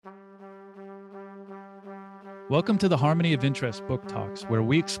Welcome to the Harmony of Interest Book Talks, where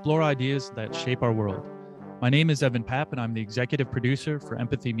we explore ideas that shape our world. My name is Evan Papp, and I'm the executive producer for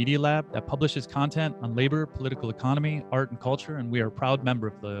Empathy Media Lab that publishes content on labor, political economy, art, and culture, and we are a proud member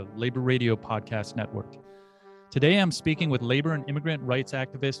of the Labor Radio Podcast Network. Today, I'm speaking with labor and immigrant rights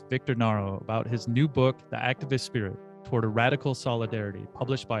activist Victor Naro about his new book, The Activist Spirit, Toward a Radical Solidarity,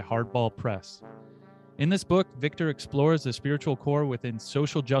 published by Hardball Press. In this book, Victor explores the spiritual core within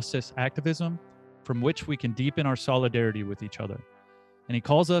social justice activism, from which we can deepen our solidarity with each other. And he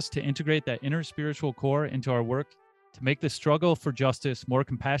calls us to integrate that inner spiritual core into our work to make the struggle for justice more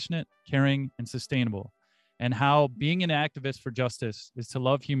compassionate, caring, and sustainable, and how being an activist for justice is to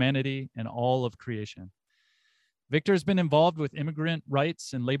love humanity and all of creation. Victor has been involved with immigrant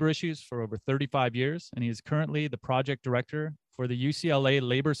rights and labor issues for over 35 years, and he is currently the project director for the UCLA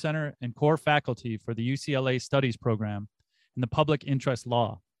Labor Center and core faculty for the UCLA Studies Program in the Public Interest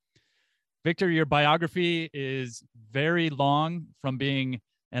Law. Victor, your biography is very long, from being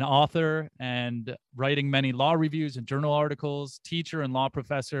an author and writing many law reviews and journal articles, teacher and law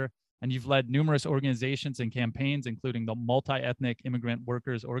professor, and you've led numerous organizations and campaigns, including the Multi-Ethnic Immigrant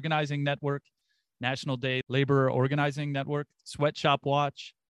Workers Organizing Network, National Day Laborer Organizing Network, Sweatshop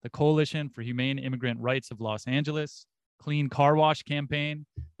Watch, the Coalition for Humane Immigrant Rights of Los Angeles, Clean Car Wash Campaign,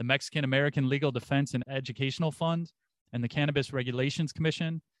 the Mexican American Legal Defense and Educational Fund, and the Cannabis Regulations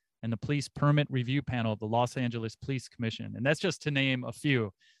Commission, and the Police Permit Review Panel of the Los Angeles Police Commission. And that's just to name a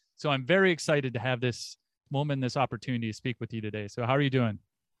few. So I'm very excited to have this moment, this opportunity to speak with you today. So how are you doing?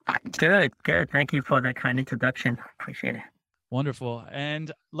 Good. Thank you for that kind introduction. Appreciate it. Wonderful.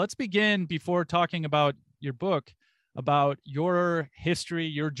 And let's begin, before talking about your book, about your history,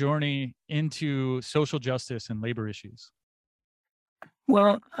 your journey into social justice and labor issues.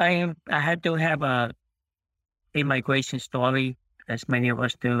 Well, I had to have a immigration story, as many of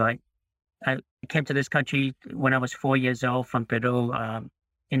us do. I came to this country when I was 4 years old from Peru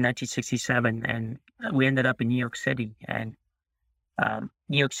in 1967, and we ended up in New York City. And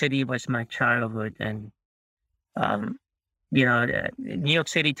New York City was my childhood. And, New York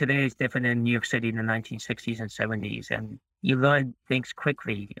City today is different than New York City in the 1960s and 70s. And you learn things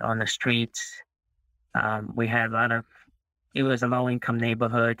quickly on the streets. We had it was a low-income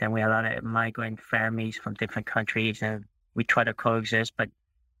neighborhood, and we had a lot of migrant families from different countries, and we try to coexist. But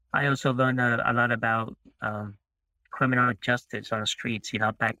I also learned a lot about criminal justice on the streets.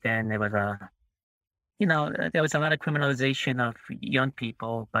 Back then there was there was a lot of criminalization of young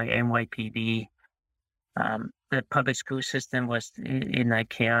people by NYPD. The public school system was in a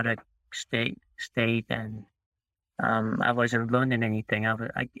chaotic state, and I wasn't learning anything. I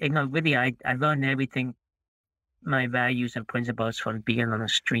learned everything, my values and principles, from being on the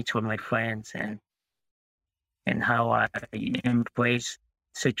streets with my friends, and how I embrace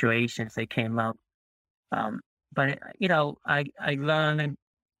situations that came up. But I learned,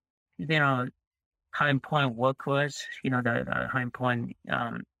 how important work was, how important,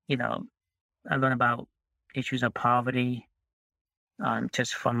 I learned about issues of poverty,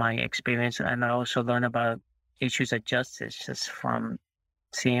 just from my experience. And I also learned about issues of justice, just from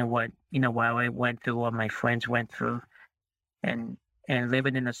seeing what I went through, what my friends went through, and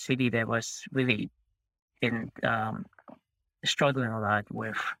living in a city that was really struggling a lot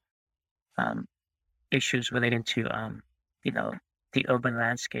with issues relating to the urban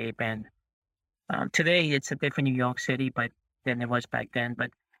landscape. And today it's a different New York City than it was back then.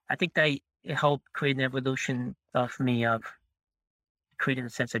 But I think that it helped create an evolution of me, of creating a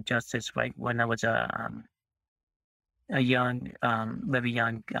sense of justice, right, when I was a young, very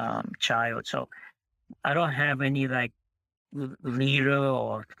young child. So I don't have any leader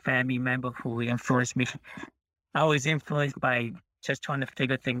or family member who influenced me. I was influenced by just trying to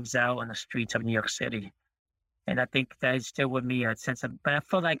figure things out on the streets of New York City. And I think that is still with me, but I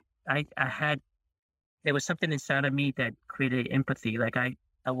felt like there was something inside of me that created empathy. Like I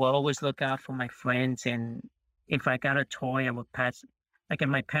will always look out for my friends. And if I got a toy, I would pass. Like if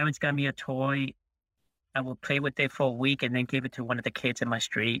my parents got me a toy, I would play with it for a week and then give it to one of the kids in my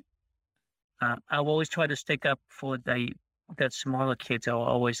street. I will always try to stick up for the smaller kids that were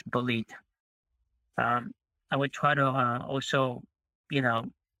always bullied. I would try to also,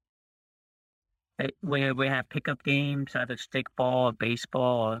 when we have pickup games, either stickball or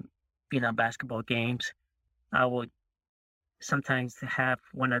baseball or, basketball games, I would sometimes have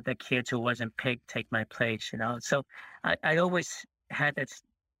one of the kids who wasn't picked take my place, So I always had that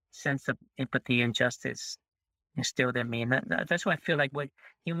sense of empathy and justice instilled in me. And that's why I feel like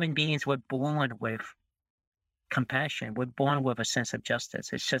human beings were born with compassion. We're born with a sense of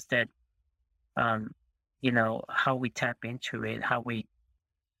justice. It's just that, how we tap into it, how we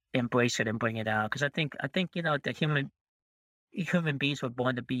embrace it and bring it out. Because I think the human beings were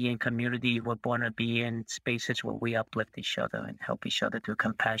born to be in community. We're born to be in spaces where we uplift each other and help each other through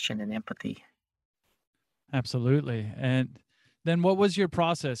compassion and empathy. Absolutely. And then what was your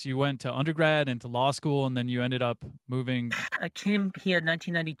process? You went to undergrad and to law school, and then you ended up moving. I came here in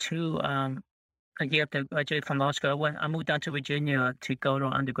 1992. A year after I graduated from law school, I moved down to Virginia to go to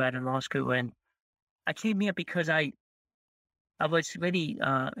undergrad in law school, and I came here because I was really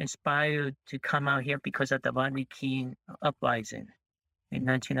inspired to come out here because of the Rodney King uprising in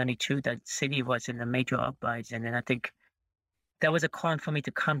 1992. That city was in a major uprising, and I think that was a call for me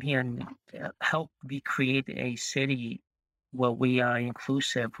to come here and help recreate a city where we are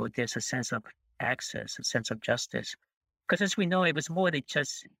inclusive, where there's a sense of access, a sense of justice. Because as we know, it was more than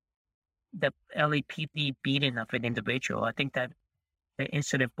just the LAPD beating of an individual. I think that the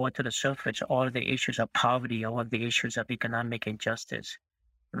incident brought to the surface all of the issues of poverty, all of the issues of economic injustice,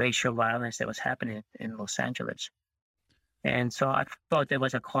 racial violence that was happening in Los Angeles. And so I thought there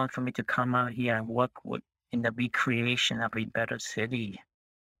was a call for me to come out here and work in the recreation of a better city.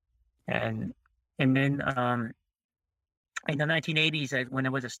 And then in the 1980s, when I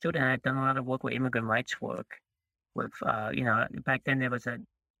was a student, I had done a lot of work with immigrant rights work. With back then there was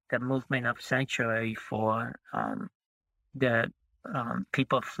the movement of sanctuary for the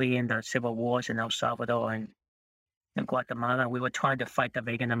people fleeing the civil wars in El Salvador and in Guatemala. We were trying to fight the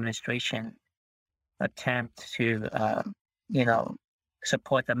Reagan administration attempt to,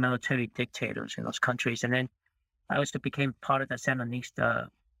 support the military dictators in those countries. And then I also became part of the Sandinista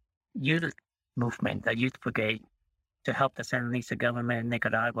youth movement, the youth brigade, to help the Sandinista government in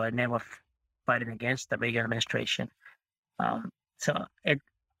Nicaragua, and they were fighting against the Reagan administration. I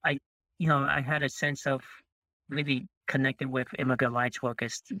had a sense of really connecting with immigrant rights work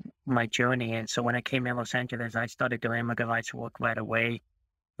as my journey. And so when I came in Los Angeles, I started doing immigrant rights work right away.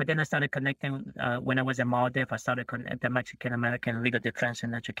 But then I started connecting when I was in Maldives. I started at the Mexican American Legal Defense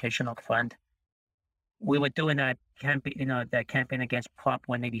and Educational Fund. We were doing that campaign against Prop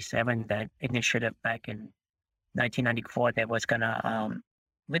 187, that initiative back in 1994 that was going to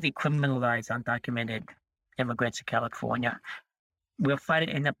really criminalize undocumented immigrants in California. We were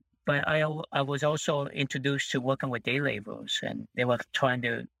fighting but I was also introduced to working with day laborers, and they were trying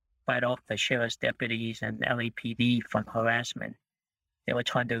to fight off the sheriff's deputies and LAPD from harassment. They were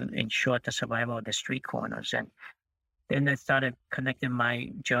trying to ensure the survival of the street corners. And then I started connecting my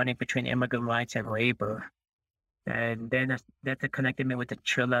journey between immigrant rights and labor. And then that connected me with the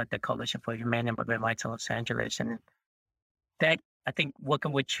CHILA, the Coalition for Humane Immigrant Rights in Los Angeles. And that, I think,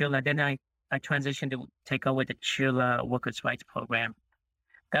 working with CHILA, then I transitioned to take over the CHILA Workers' Rights Program.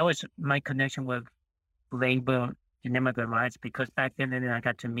 That was my connection with labor and immigrant rights, because back then I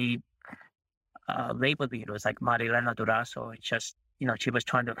got to meet labor leaders like Marilena Durazo. She was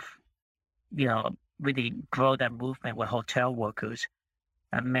trying to, really grow that movement with hotel workers.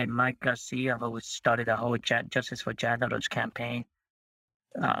 I met Mike Garcia, who started the whole Justice for Janitors campaign.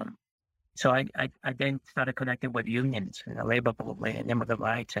 So I then started connecting with unions and the labor movement and immigrant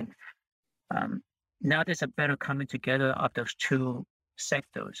rights. And now there's a better coming together of those two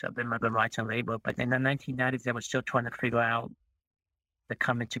sectors of immigrant rights and labor. But in the 1990s, they were still trying to figure out the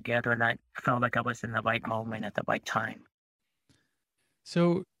coming together. And I felt like I was in the right moment at the right time.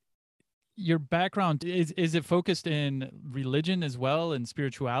 So your background, is it focused in religion as well and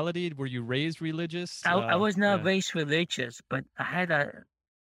spirituality? Were you raised religious? I was not raised religious, but I had a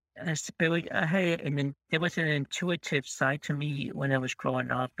spirit. There was an intuitive side to me when I was growing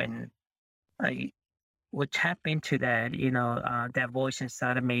up, and I would tap into that, that voice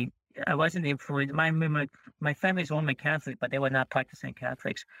inside of me. I wasn't influenced. My family's Roman Catholic, but they were not practicing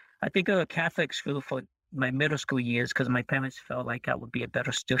Catholics. I think I was a Catholic school for my middle school years because my parents felt like I would be a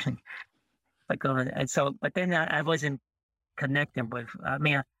better student. But then I wasn't connecting with.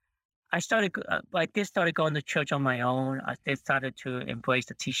 I started started going to church on my own. I started to embrace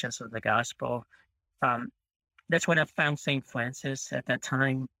the teachings of the gospel. That's when I found St. Francis at that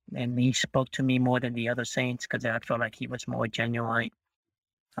time, and he spoke to me more than the other saints because I felt like he was more genuine.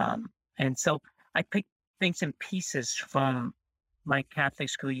 And so I picked things in pieces from my Catholic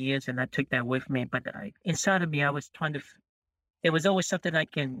school years, and I took that with me. But inside of me, I was trying to. There was always something I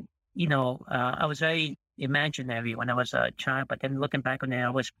can, I was very imaginary when I was a child. But then looking back on it, I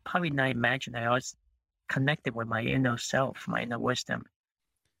was probably not imaginary. I was connected with my inner self, my inner wisdom,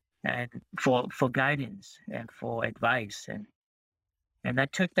 and for guidance and for advice. And I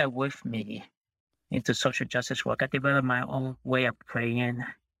took that with me into social justice work. I developed my own way of praying,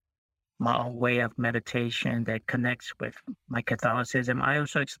 my own way of meditation that connects with my Catholicism. I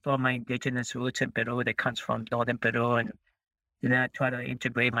also explore my indigenous roots in Peru that comes from northern Peru and Then I try to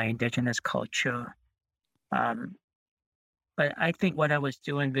integrate my indigenous culture. Um, but I think what I was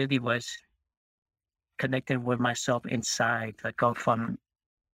doing really was connecting with myself inside, like go from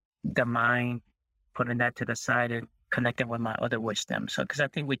the mind, putting that to the side and connecting with my other wisdom. So, because I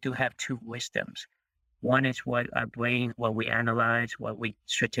think we do have two wisdoms. One is what our brain, what we analyze, what we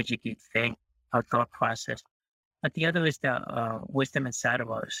strategically think, our thought process. But the other is the wisdom inside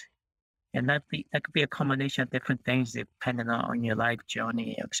of us. And that could be a combination of different things depending on your life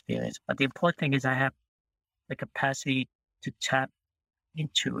journey or experience. But the important thing is I have the capacity to tap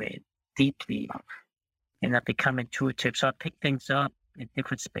into it deeply and I become intuitive. So I pick things up in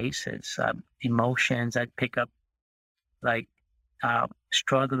different spaces, emotions. I pick up like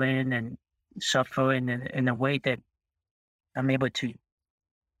struggling and suffering in a way that I'm able to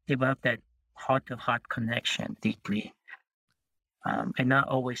develop that heart to heart connection deeply, and not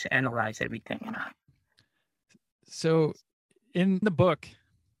always analyze everything. So, in the book,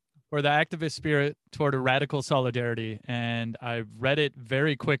 or the activist spirit toward a radical solidarity, and I read it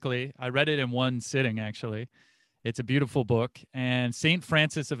very quickly. I read it in one sitting, actually. It's a beautiful book, and Saint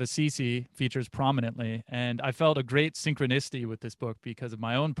Francis of Assisi features prominently. And I felt a great synchronicity with this book because of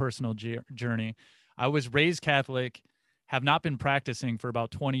my own personal journey. I was raised Catholic, have not been practicing for about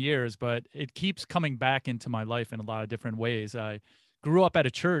 20 years, but it keeps coming back into my life in a lot of different ways. I grew up at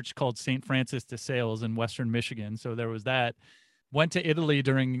a church called St. Francis de Sales in Western Michigan, so there was that. Went to Italy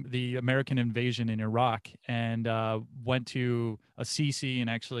during the American invasion in Iraq, and went to Assisi and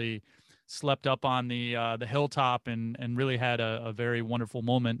actually slept up on the hilltop and really had a very wonderful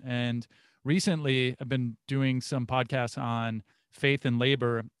moment. And recently, I've been doing some podcasts on faith and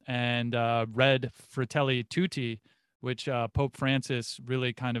labor, and read Fratelli Tutti, which Pope Francis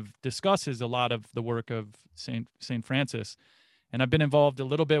really kind of discusses a lot of the work of Saint Francis. And I've been involved a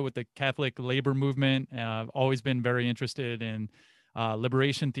little bit with the Catholic labor movement. I've always been very interested in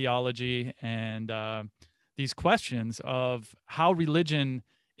liberation theology and these questions of how religion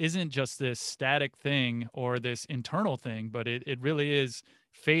isn't just this static thing or this internal thing, but it really is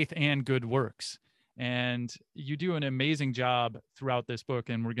faith and good works. And you do an amazing job throughout this book,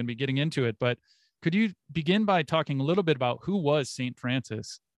 and we're going to be getting into it. But could you begin by talking a little bit about who was Saint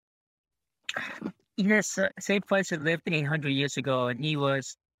Francis? Yes, Saint Francis lived 800 years ago, and he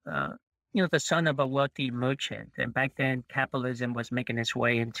was, the son of a wealthy merchant. And back then, capitalism was making its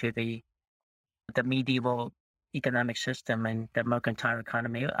way into the medieval economic system and the mercantile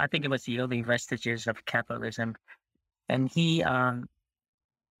economy. I think it was the early vestiges of capitalism, and he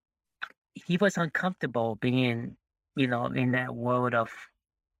was uncomfortable being, in that world of,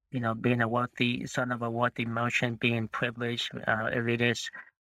 being a wealthy son of a wealthy merchant, being privileged, elitist.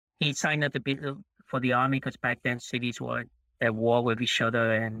 He signed up to be for the army because back then cities were at war with each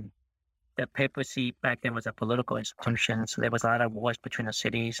other, and the papacy back then was a political institution, so there was a lot of wars between the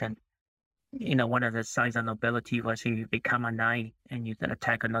cities. And one of the signs of nobility was you become a knight and you can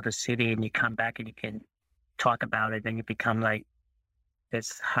attack another city, and you come back and you can talk about it, and you become like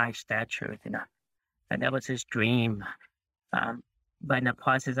this high stature, and that was his dream. But in the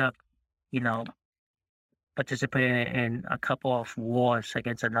process of, participating in a couple of wars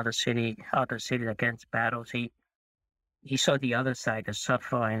against other cities against battles, he saw the other side, the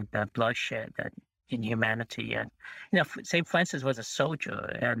suffering, the bloodshed, that inhumanity. And Saint Francis was a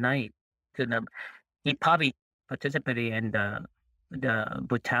soldier at night. He probably participated in the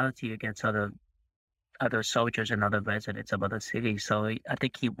brutality against other soldiers and other residents of other cities. So I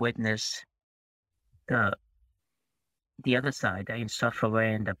think he witnessed the other side, the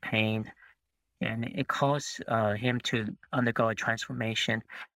suffering, the pain, and it caused him to undergo a transformation.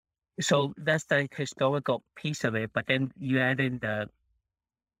 So that's the historical piece of it. But then you add in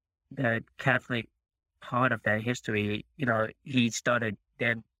the Catholic part of that history. He started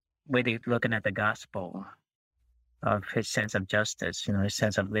then really looking at the gospel of his sense of justice. His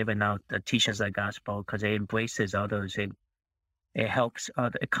sense of living out the teachings of the gospel, because it embraces others. It helps,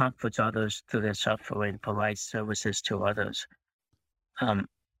 it comforts others through their suffering, provides services to others.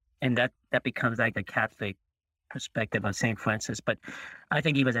 And that becomes like the Catholic perspective of St. Francis. But I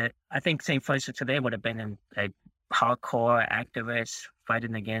think I think St. Francis today would have been a hardcore activist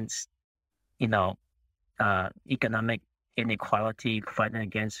fighting against, economic inequality, fighting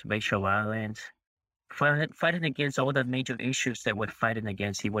against racial violence, fighting against all the major issues that we're fighting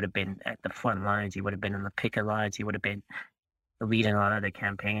against. He would have been at the front lines. He would have been on the picket lines. He would have been leading a lot of the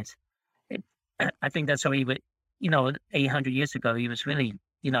campaigns. I think that's how he would, 800 years ago, he was really,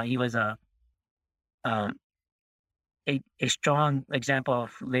 he was a strong example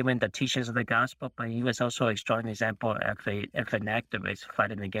of living the teachings of the gospel, but he was also a strong example of an activist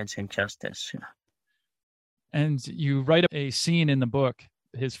fighting against injustice. And you write a scene in the book.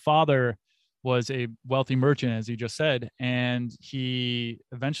 His father was a wealthy merchant, as you just said, and he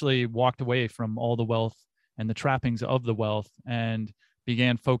eventually walked away from all the wealth and the trappings of the wealth and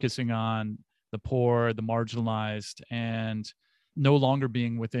began focusing on the poor, the marginalized, and no longer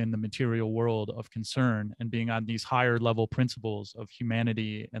being within the material world of concern and being on these higher level principles of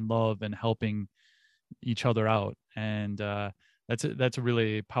humanity and love and helping each other out. And that's a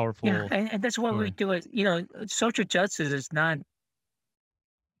really Yeah, powerful and that's what we story. do. Is social justice is not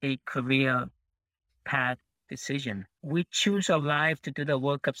a career path decision. We choose our life to do the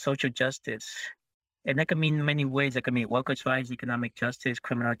work of social justice. And that can mean many ways. That can mean workers' rights, economic justice,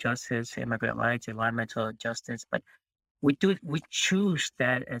 criminal justice, immigrant rights, environmental justice. But we choose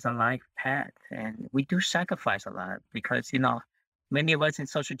that as a life path, and we do sacrifice a lot because many of us in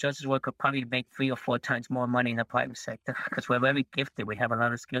social justice work could probably make 3 or 4 times more money in the private sector because we're very gifted. We have a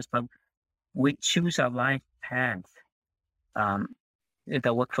lot of skills, but we choose our life path. Um,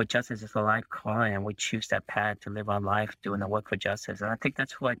 the work for justice is a life calling, and we choose that path to live our life doing the work for justice. And I think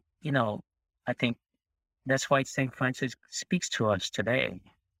that's what I think that's why St. Francis speaks to us today.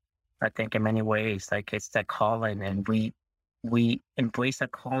 I think in many ways, like it's that calling, and we embrace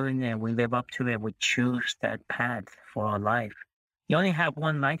that calling, and we live up to it. We choose that path for our life. You only have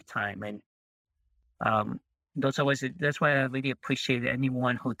one lifetime, and um, that's why I really appreciate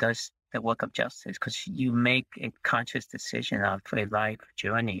anyone who does the work of justice, because you make a conscious decision of a life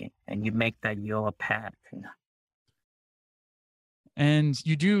journey, and you make that your path. And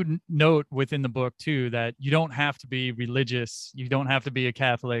you do note within the book too that you don't have to be religious, you don't have to be a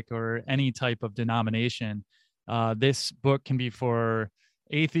Catholic or any type of denomination. This book can be for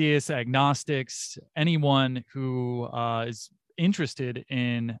atheists, agnostics, anyone who is interested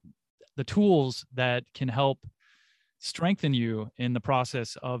in the tools that can help strengthen you in the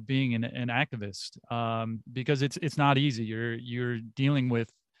process of being an activist, because it's not easy. You're dealing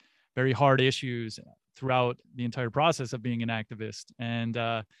with very hard issues throughout the entire process of being an activist. And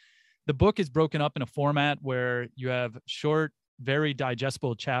the book is broken up in a format where you have short, very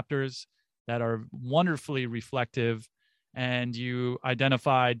digestible chapters that are wonderfully reflective, and you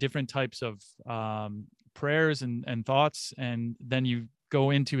identify different types of prayers and thoughts, and then you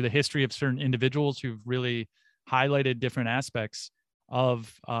go into the history of certain individuals who've really highlighted different aspects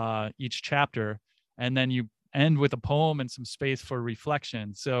of each chapter, and then you end with a poem and some space for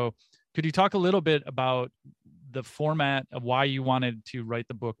reflection. So could you talk a little bit about the format of why you wanted to write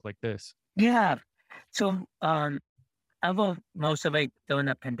the book like this? Yeah. So I wrote most of it during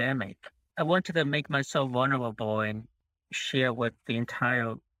the pandemic. I wanted to make myself vulnerable and share with the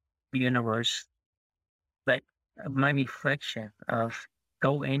entire universe, like my reflection of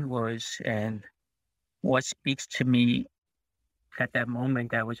go inwards and what speaks to me at that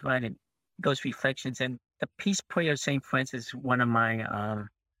moment that I was writing those reflections. And the peace prayer of St. Francis is one of my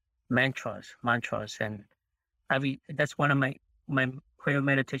mantras, and that's one of my prayer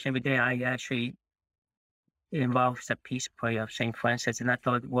meditation every day. I actually it involves the peace prayer of St. Francis. And I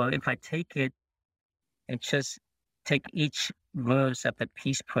thought, well, if I take it and just take each verse of the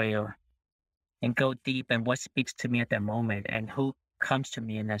peace prayer and go deep and what speaks to me at that moment and who comes to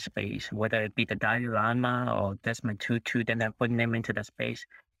me in that space, whether it be the Dalai Lama or Desmond Tutu, then I'm putting them into the space.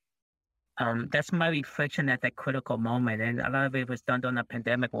 That's my reflection at that critical moment. And a lot of it was done during the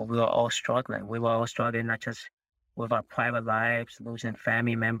pandemic when we were all struggling. We were all struggling, not just with our private lives, losing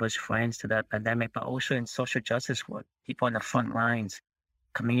family members, friends to the pandemic, but also in social justice work, people on the front lines,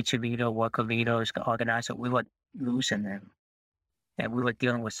 community leaders, worker leaders, organizers, we were losing them. And we were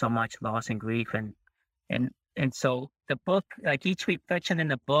dealing with so much loss and grief. And so the book, like each reflection in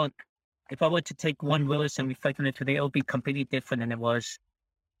the book, if I were to take one verse and reflect on it today, it would be completely different than it was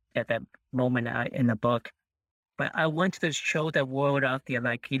at that moment in the book. But I wanted to show the world out there,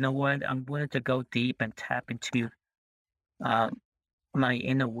 like, you know what, I'm willing to go deep and tap into my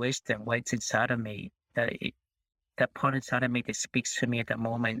inner wisdom, what's inside of me, that part inside of me that speaks to me at that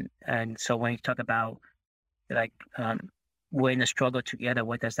moment. And so when you talk about like we're in a struggle together,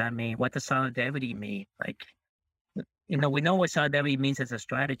 what does that mean? What does solidarity mean? Like, we know what solidarity means as a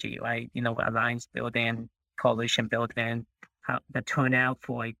strategy, right? Alliance building, coalition building, how the turnout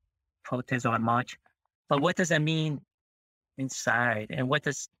for a protest or a march. But what does that mean inside? And what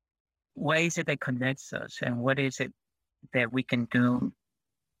is it that connects us? And what is it that we can do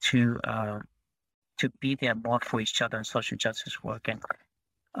to be there more for each other in social justice work? And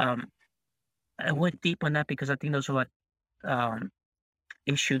I went deep on that because I think those are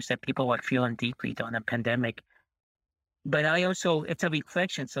issues that people are feeling deeply during the pandemic. But it's a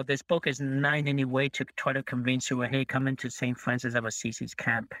reflection. So this book is not in any way to try to convince you, hey, come into St. Francis of Assisi's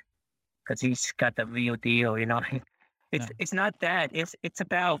camp. because he's got the real deal, you know. Yeah. It's not that. It's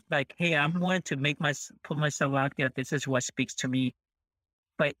about like, hey, I'm willing to put myself out there. This is what speaks to me.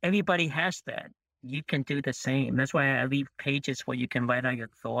 But everybody has that. You can do the same. That's why I leave pages where you can write out your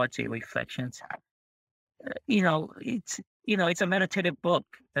thoughts, your reflections. It's a meditative book.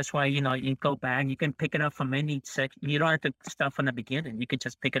 That's why, you go back, you can pick it up from any section. You don't have to start from the beginning. You can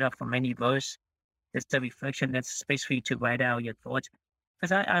just pick it up from any verse. It's the reflection. That's space for you to write out your thoughts.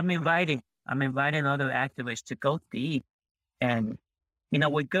 Because I'm inviting other activists to go deep. And,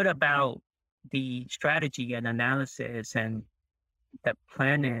 we're good about the strategy and analysis and the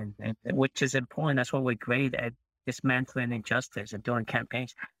planning, which is important. That's why we're great at dismantling injustice and doing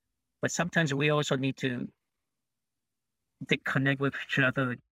campaigns. But sometimes we also need to connect with each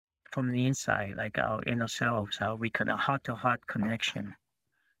other from the inside, like our inner selves, how we can a heart-to-heart connection.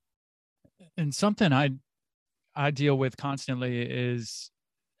 And something I deal with constantly is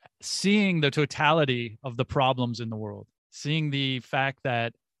seeing the totality of the problems in the world, seeing the fact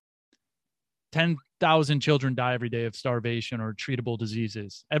that 10,000 children die every day of starvation or treatable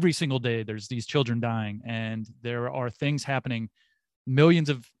diseases. Every single day, there's these children dying, and there are things happening. Millions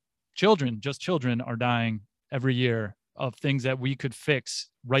of children, just children, are dying every year of things that we could fix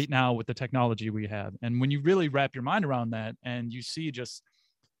right now with the technology we have. And when you really wrap your mind around that, and you see just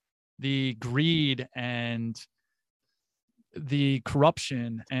the greed and the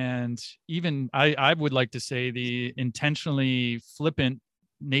corruption, and even I would like to say the intentionally flippant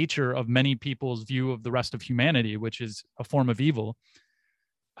nature of many people's view of the rest of humanity, which is a form of evil,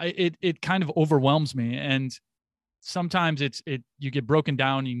 it kind of overwhelms me. And sometimes you get broken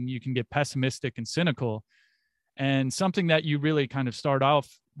down and you can get pessimistic and cynical. And something that you really kind of start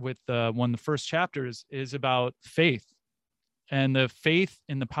off with one of the first chapters is about faith, and the faith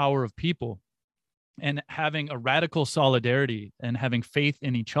in the power of people, and having a radical solidarity and having faith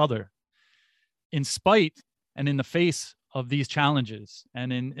in each other in spite and in the face of these challenges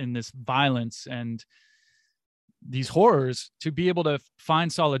and in this violence and these horrors, to be able to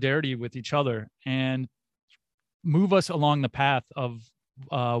find solidarity with each other and move us along the path of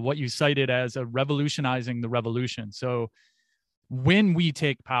what you cited as a revolutionizing the revolution. So when we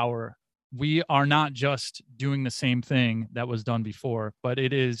take power, we are not just doing the same thing that was done before, but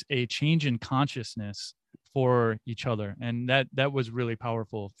it is a change in consciousness for each other. And that was really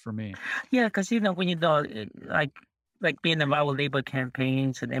powerful for me. Yeah, because when like being involved with labor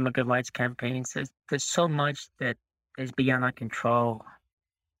campaigns and immigrant rights campaigns, there's so much that is beyond our control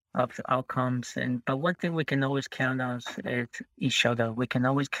of the outcomes. But one thing we can always count on is each other. We can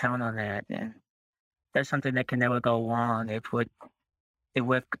always count on that, and that's something that can never go wrong if we're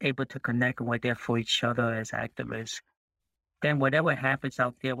able to connect and we're there for each other as activists. Then whatever happens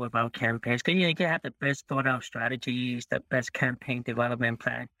out there with our campaigns, because you can have the best thought out strategies, the best campaign development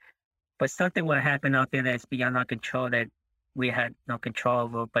plan, but something will happen out there that's beyond our control that we had no control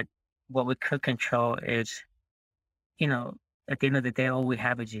over. But what we could control is, at the end of the day, all we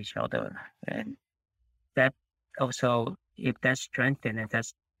have is each other. And that also, if that's strengthened, if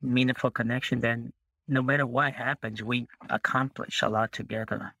that's meaningful connection, then no matter what happens, we accomplish a lot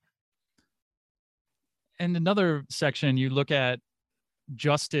together. And another section, you look at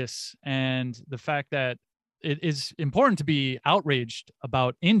justice and the fact that it is important to be outraged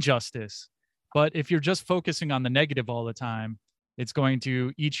about injustice. But if you're just focusing on the negative all the time, it's going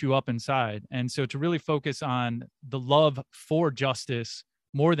to eat you up inside. And so to really focus on the love for justice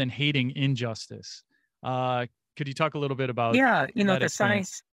more than hating injustice. Could you talk a little bit about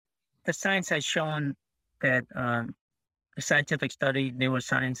the science has shown that the scientific study,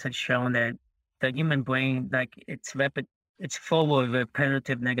 neuroscience has shown that the human brain, like it's full of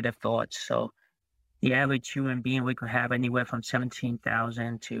repetitive negative thoughts. So the average human being, we could have anywhere from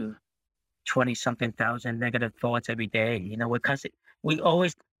 17,000 to 20-something thousand negative thoughts every day. Because we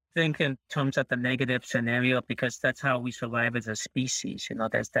always think in terms of the negative scenario because that's how we survive as a species.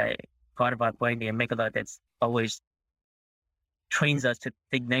 That's that part of our brain, the amygdala, that's always trains us to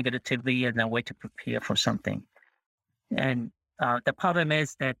think negatively and a way to prepare for something. And the problem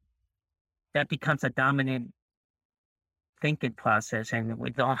is that becomes a dominant thinking process, and we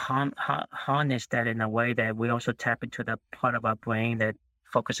don't harness that in a way that we also tap into the part of our brain that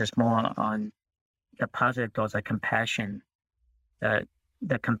focuses more on the positive thoughts, like compassion,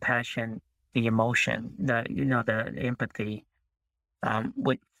 the compassion, the emotion, the empathy.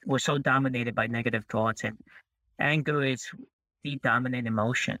 We're so dominated by negative thoughts, and anger is the dominant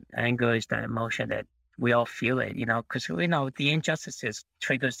emotion. Anger is that emotion that we all feel it, because the injustices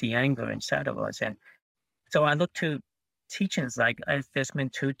triggers the anger inside of us. And so I look to teachings like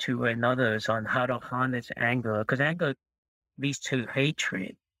Desmond Tutu and others on how to harness anger, because anger leads to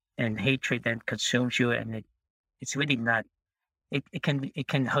hatred, and hatred then consumes you, and it's really not. It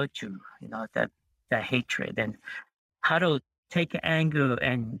can hurt you, that hatred, and how to take anger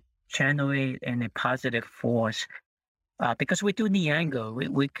and channel it in a positive force. Because we do need anger,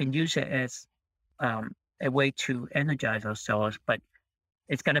 we can use it as a way to energize ourselves, but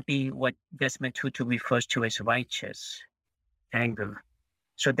it's going to be what Desmond Tutu refers to as righteous anger,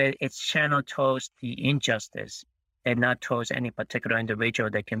 so that it's channeled towards the injustice and not towards any particular individual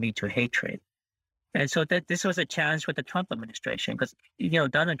that can lead to hatred. And so that this was a challenge with the Trump administration, because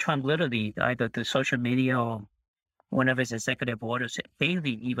Donald Trump literally, either through social media or one of his executive orders,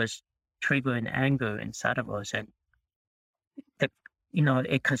 daily he was triggering anger inside of us, and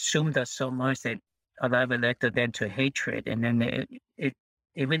it consumed us so much that a lot of it led then to hatred, and then it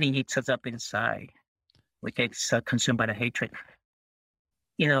really eats us up inside. We get so consumed by the hatred.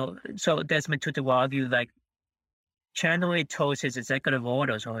 So Desmond Tutu will argue, like, channel it towards his executive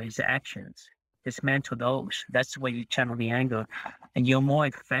orders or his actions. Dismantle those. That's where you channel the anger, and you're more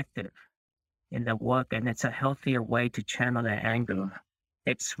effective in the work, and it's a healthier way to channel the anger.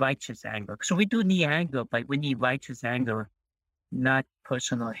 It's righteous anger. So we do need anger, but we need righteous anger, not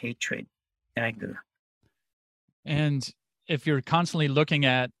personal hatred anger. And if you're constantly looking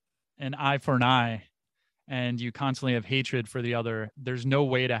at an eye for an eye and you constantly have hatred for the other, there's no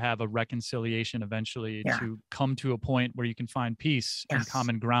way to have a reconciliation eventually to come to a point where you can find peace and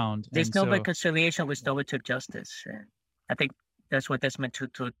common ground. There's no reconciliation with restorative justice. I think that's what Desmond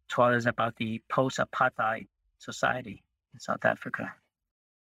Tutu taught us about the post-apartheid society in South Africa.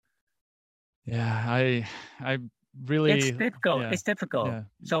 Yeah, I really... It's difficult. Yeah, it's difficult. Yeah.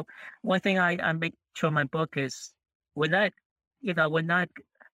 So one thing I make sure in my book is we're not,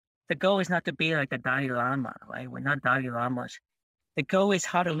 the goal is not to be like the Dalai Lama, right? We're not Dalai Lamas. The goal is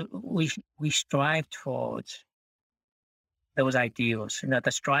how to we strive towards those ideals.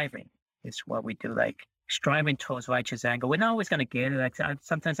 The striving is what we do, like striving towards righteous anger. We're not always going to get it. Like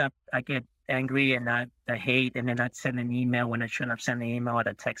sometimes I get angry and I hate, and then I send an email when I shouldn't have sent an email or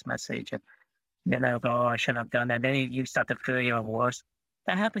a text message. And then I go, oh, I shouldn't have done that. Then you start to feel even worse.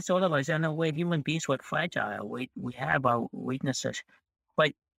 That happens to all of us. In a way, human beings were fragile. We have our weaknesses.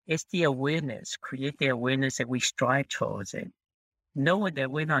 But it's the awareness, create the awareness that we strive towards it. Knowing that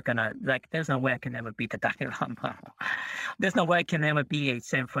we're not going to, like, there's no way I can ever be the Dalai Lama. There's no way I can ever be a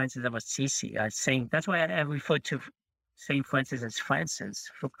St. Francis of Assisi. That's why I refer to St. Francis as Francis.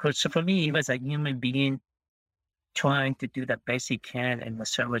 Because for me, he was a human being trying to do the best he can in the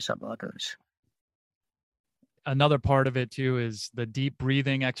service of others. Another part of it too is the deep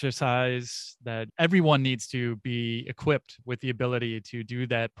breathing exercise, that everyone needs to be equipped with the ability to do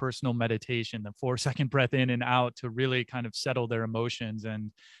that personal meditation, the 4-second breath in and out, to really kind of settle their emotions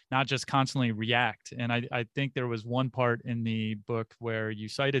and not just constantly react. And I think there was one part in the book where you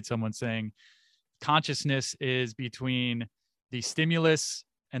cited someone saying consciousness is between the stimulus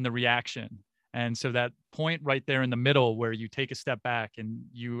and the reaction. And so that point right there in the middle where you take a step back and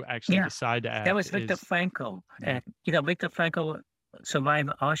you actually decide to act. That was Viktor Frankl. And, Viktor Frankl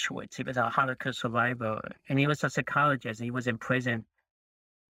survived Auschwitz. He was a Holocaust survivor, and he was a psychologist. He was in prison.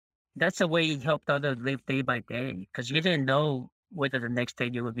 That's the way he helped others live day by day, because you didn't know whether the next day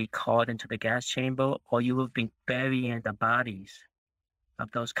you would be called into the gas chamber or you would be burying the bodies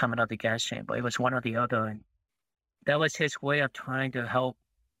of those coming out of the gas chamber. It was one or the other. And that was his way of trying to help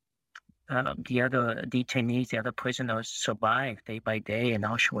the other detainees, the other prisoners, survive day by day in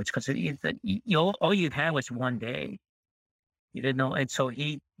Auschwitz, because all you had was one day. You didn't know, and so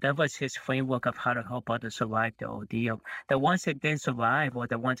that was his framework of how to help others survive the ordeal. The ones that didn't survive were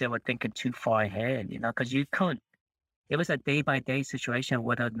the ones that were thinking too far ahead, because you couldn't. It was a day by day situation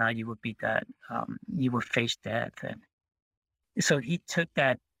whether or not you would be that you would face death, and so he took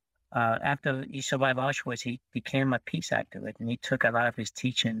that. After he survived Auschwitz, he became a peace activist, and he took a lot of his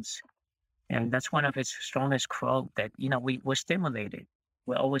teachings. And that's one of his strongest quotes, that, we're stimulated.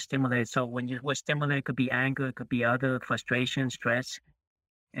 We're always stimulated. So when we're stimulated, it could be anger, it could be other frustration, stress.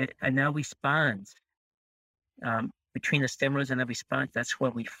 And that response, between the stimulus and the response, that's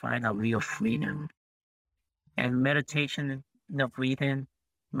where we find our real freedom. And meditation, breathing,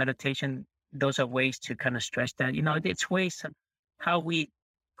 meditation, those are ways to kind of stretch that. It's ways how we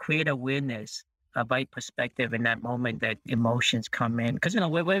create awareness, a right perspective in that moment that emotions come in. Because,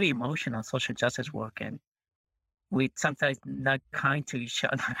 we're very emotional social justice work, and we sometimes not kind to each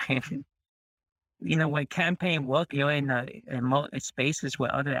other. And, when campaign work, you're in spaces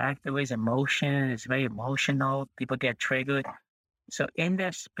where other activists, emotion is very emotional. People get triggered. So in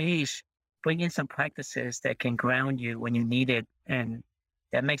that space, bring in some practices that can ground you when you need it. And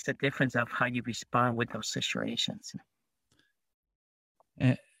that makes the difference of how you respond with those situations.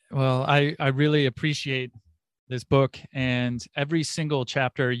 Well, I really appreciate this book, and every single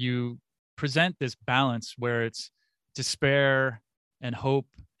chapter you present this balance where it's despair and hope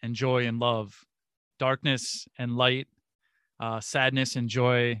and joy and love, darkness and light, sadness and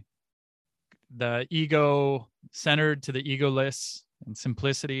joy, the ego centered to the egoless, and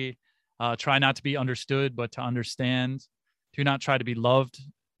simplicity. Try not to be understood, but to understand. Do not try to be loved,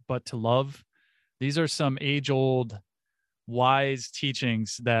 but to love. These are some age old wise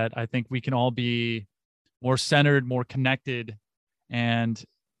teachings that I think we can all be more centered, more connected, and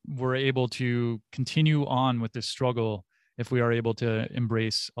we're able to continue on with this struggle if we are able to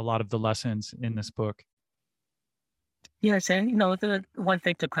embrace a lot of the lessons in this book. Yes, and the one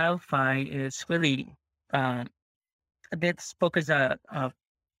thing to clarify is really uh, this book is a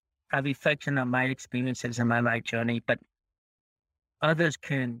reflection of my experiences and my life journey, but others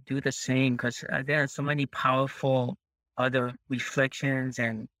can do the same because there are so many powerful other reflections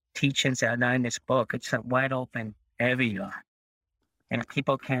and teachings that are not in this book. It's a wide open area, and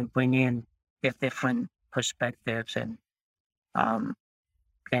people can bring in their different perspectives um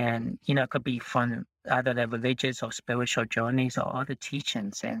and it could be from either the religious or spiritual journeys or other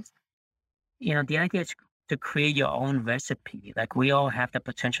teachings. And the idea is to create your own recipe. Like we all have the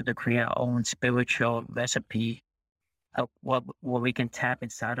potential to create our own spiritual recipe of what we can tap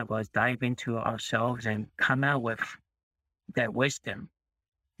inside of us, dive into ourselves, and come out with that wisdom.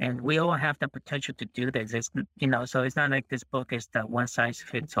 And we all have the potential to do this. So it's not like this book is the one size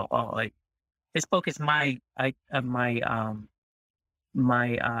fits all. Like this book is my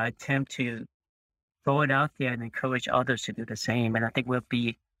attempt to throw it out there and encourage others to do the same. And I think we're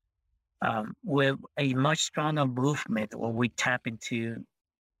a much stronger movement when we tap into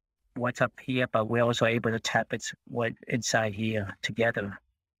what's up here, but we're also able to tap what inside here together.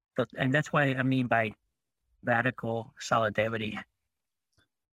 And that's what I mean by radical solidarity.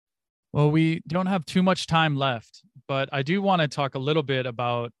 Well, we don't have too much time left, but I do want to talk a little bit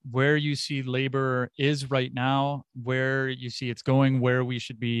about where you see labor is right now, where you see it's going, where we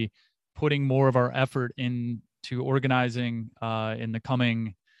should be putting more of our effort into organizing in the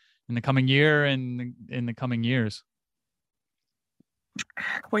coming year and in the coming years.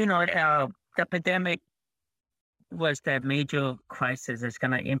 Well, the pandemic was that major crisis that's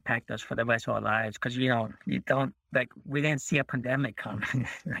going to impact us for the rest of our lives because you don't we didn't see a pandemic coming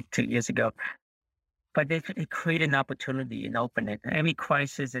like 2 years ago, but it created an opportunity and opened it. Every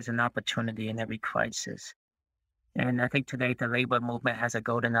crisis is an opportunity in every crisis, and I think today the labor movement has a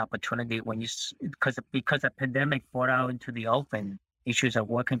golden opportunity because the pandemic brought out into the open issues of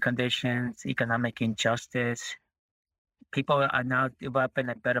working conditions, economic injustice. People are now developing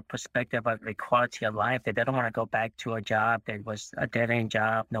a better perspective of the quality of life, that they don't want to go back to a job that was a dead-end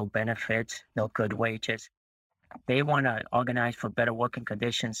job, no benefits, no good wages. They want to organize for better working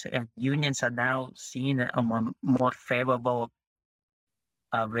conditions, and unions are now seeing more favorable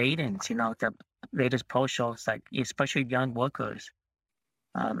ratings. The latest poll shows, like especially young workers,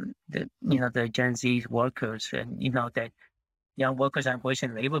 the Gen Z workers, and that young workers are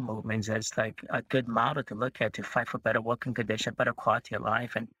embracing labor movements as like a good model to look at to fight for better working conditions, better quality of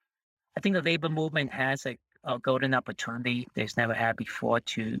life. And I think the labor movement has a golden opportunity they've never had before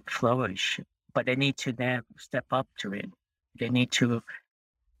to flourish, but they need to now step up to it. They need to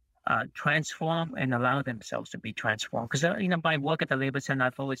transform and allow themselves to be transformed. Because, my work at the Labor Center,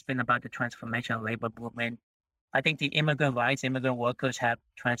 I've always been about the transformation of labor movement. I think the immigrant workers have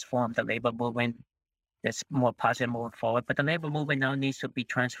transformed the labor movement. That's more positive moving forward. But the labor movement now needs to be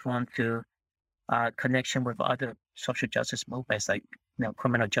transformed to connection with other social justice movements like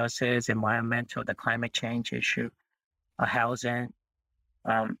criminal justice, environmental, the climate change issue, housing.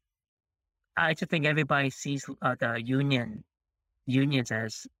 I just think everybody sees the unions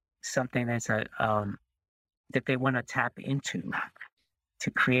as something that they want to tap into to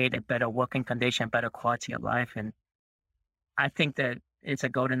create a better working condition, better quality of life. And I think that it's a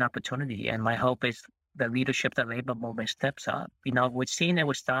golden opportunity. And my hope is the leadership of the labor movement steps up. We're seeing it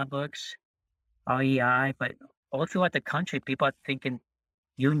with Starbucks, REI, but all throughout the country, people are thinking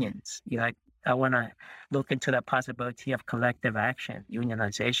unions. I want to look into the possibility of collective action,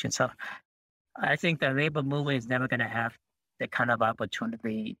 unionization. So I think the labor movement is never going to have the kind of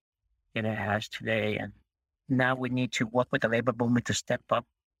opportunity that it has today. And now we need to work with the labor movement to step up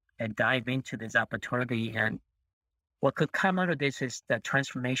and dive into this opportunity. And what could come out of this is the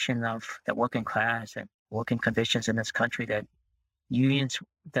transformation of the working class and working conditions in this country, that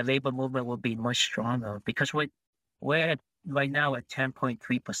the labor movement will be much stronger because we're right now at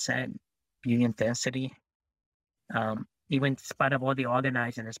 10.3% union density. Even in spite of all the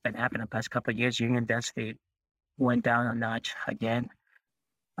organizing that's been happening the past couple of years, union density went down a notch again.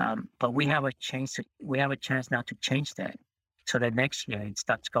 But we have a chance. We have a chance now to change that, so that next year it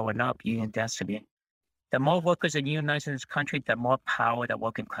starts going up union density. The more workers are unionized in this country, the more power the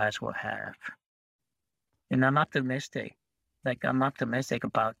working class will have. And I'm optimistic. Like I'm optimistic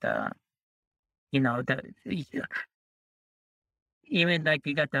about the even like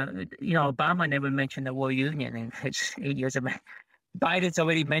you got Obama never mentioned the war union in his 8 years of Biden's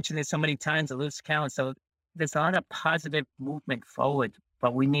already mentioned it so many times, I lose count. So there's a lot of positive movement forward,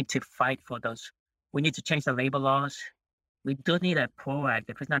 but we need to fight for those. We need to change the labor laws. We do need a PRO Act.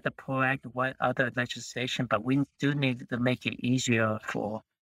 If it's not the PRO Act, what other legislation? But we do need to make it easier for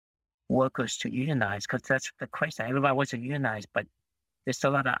workers to unionize, because that's the question. Everybody wants to unionize, but there's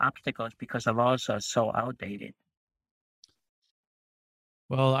still a lot of obstacles because the laws are so outdated.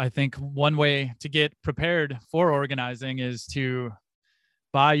 Well, I think one way to get prepared for organizing is to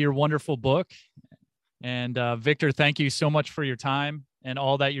buy your wonderful book. And Victor, thank you so much for your time and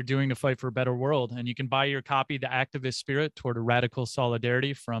all that you're doing to fight for a better world. And you can buy your copy, The Activist Spirit Toward a Radical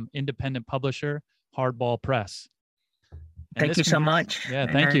Solidarity, from independent publisher Hardball Press. Thank you so much.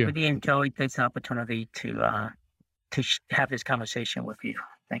 Yeah, thank you. I really enjoyed this opportunity to have this conversation with you.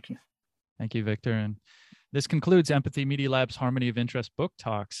 Thank you. Thank you, Victor. And this concludes Empathy Media Lab's Harmony of Interest Book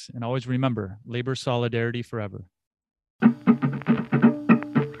Talks. And always remember, labor solidarity forever.